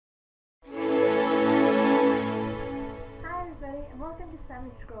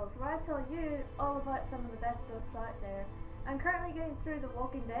Sammys Scrolls, where I tell you all about some of the best books out there. I'm currently getting through the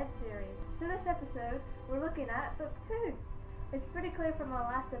Walking Dead series, so this episode we're looking at Book 2. It's pretty clear from my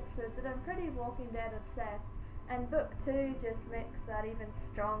last episode that I'm pretty Walking Dead obsessed, and Book 2 just makes that even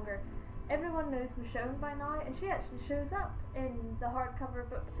stronger. Everyone knows Michonne by now, and she actually shows up in the hardcover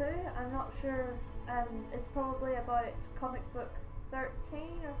Book 2. I'm not sure, it's probably about comic book 13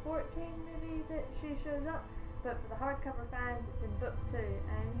 or 14 maybe that she shows up. But for the hardcover fans, it's in Book 2,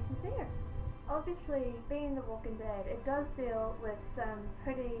 and you can see her. Obviously, being The Walking Dead, it does deal with some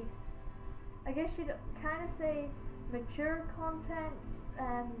pretty, I guess you'd kind of say, mature content,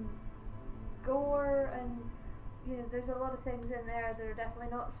 gore, and there's a lot of things in there that are definitely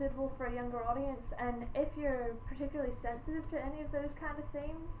not suitable for a younger audience. And if you're particularly sensitive to any of those kind of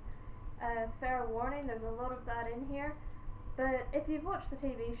themes, fair warning, there's a lot of that in here. But if you've watched the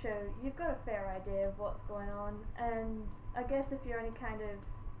TV show, you've got a fair idea of what's going on, and I guess if you're any kind of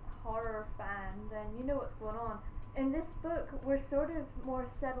horror fan, then you know what's going on. In this book, we're sort of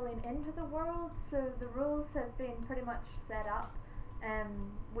more settling into the world, so the rules have been pretty much set up, and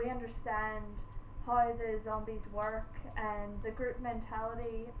we understand how the zombies work, and the group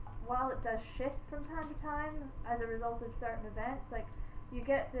mentality, while it does shift from time to time as a result of certain events, like you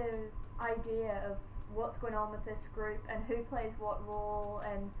get the idea of what's going on with this group and who plays what role,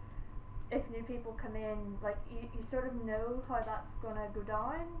 and if new people come in, like you sort of know how that's going to go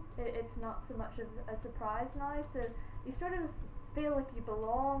down. It's not so much of a surprise now, so you sort of feel like you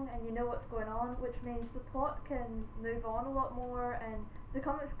belong and you know what's going on, which means the plot can move on a lot more, and the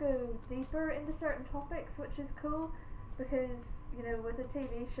comics go deeper into certain topics, which is cool, because with a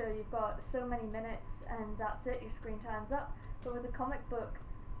TV show you've got so many minutes and that's it, your screen time's up. But with a comic book,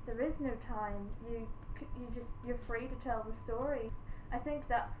 there is no time. You're free to tell the story. I think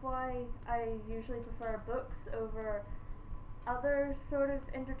that's why I usually prefer books over other sort of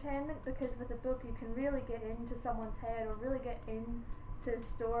entertainment, because with a book you can really get into someone's head or really get into a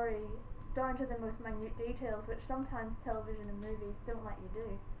story down to the most minute details, which sometimes television and movies don't let you do.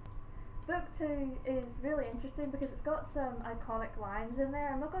 Book 2 is really interesting because it's got some iconic lines in there.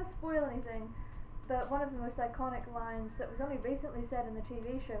 I'm not going to spoil anything, but one of the most iconic lines that was only recently said in the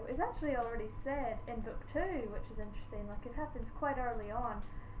TV show is actually already said in Book 2, which is interesting. Like, it happens quite early on,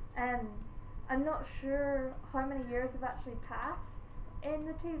 and I'm not sure how many years have actually passed in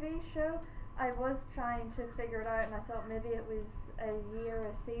the TV show. I was trying to figure it out, and I thought maybe it was a year,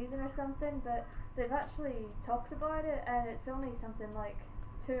 a season or something, but they've actually talked about it, and it's only something like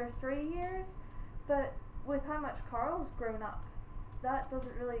 2 or 3 years. But with how much Carl's grown up, that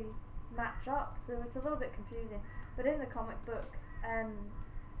doesn't really match up, so it's a little bit confusing. But in the comic book,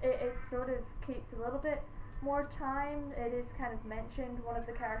 it sort of keeps a little bit more time. It is kind of mentioned, one of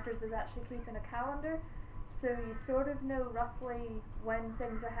the characters is actually keeping a calendar, so you sort of know roughly when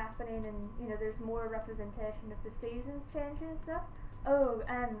things are happening, and there's more representation of the seasons changing and stuff. Oh,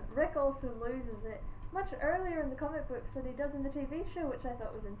 and Rick also loses it much earlier in the comic books than he does in the TV show, which I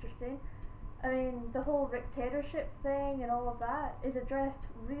thought was interesting. I mean, the whole dictatorship thing and all of that is addressed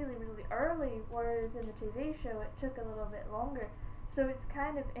really, really early, whereas in the TV show it took a little bit longer. So it's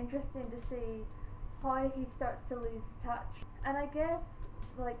kind of interesting to see how he starts to lose touch. And I guess,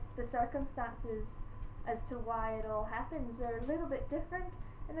 like, the circumstances as to why it all happens are a little bit different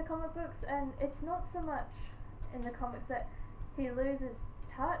in the comic books, and it's not so much in the comics that he loses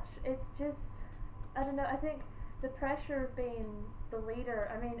touch, it's just, I don't know, I think the pressure of being the leader,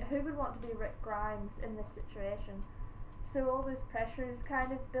 I mean, who would want to be Rick Grimes in this situation? So all those pressures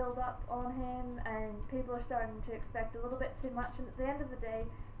kind of build up on him, and people are starting to expect a little bit too much, and at the end of the day,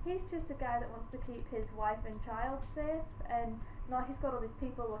 he's just a guy that wants to keep his wife and child safe, and now he's got all these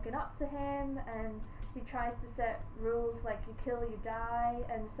people looking up to him, and he tries to set rules like you kill, you die,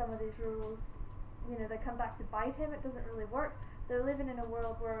 and some of these rules, they come back to bite him. It doesn't really work. They're living in a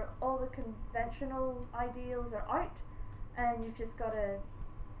world where all the conventional ideals are out, and you've just got to,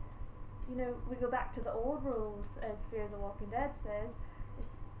 we go back to the old rules, as Fear the Walking Dead says.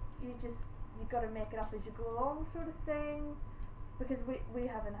 You've got to make it up as you go along, sort of thing, because we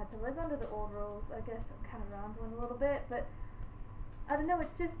haven't had to live under the old rules. I guess I'm kind of rambling a little bit, but I don't know,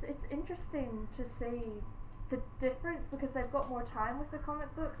 it's interesting to see the difference, because they've got more time with the comic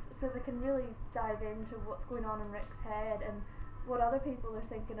books, so they can really dive into what's going on in Rick's head and what other people are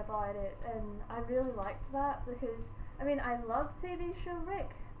thinking about it. And I really liked that, because I mean, I love TV show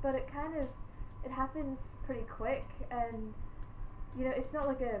Rick, but it happens pretty quick, and it's not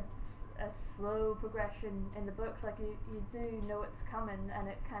like a slow progression in the books. Like you do know it's coming, and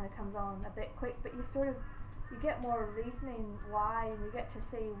it kind of comes on a bit quick, but you sort of you get more reasoning why, and you get to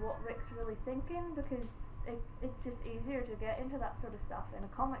see what Rick's really thinking, because it's just easier to get into that sort of stuff in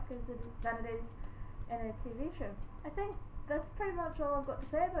a comic than it is in a TV show. I think that's pretty much all I've got to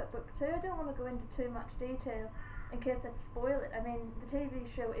say about book 2. I don't want to go into too much detail in case I spoil it. I mean, the TV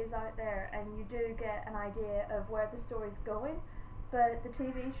show is out there and you do get an idea of where the story's going, but the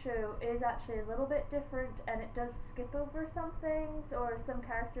TV show is actually a little bit different, and it does skip over some things, or some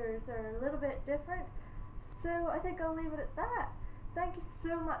characters are a little bit different. So I think I'll leave it at that. Thank you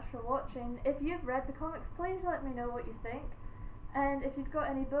so much for watching. If you've read the comics, please let me know what you think. And if you've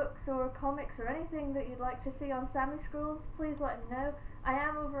got any books or comics or anything that you'd like to see on Sammy Scrolls, please let me know. I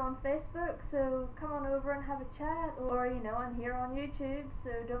am over on Facebook, so come on over and have a chat, or I'm here on YouTube,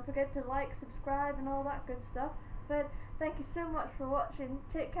 so don't forget to like, subscribe and all that good stuff. But thank you so much for watching.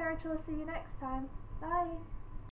 Take care until I see you next time. Bye!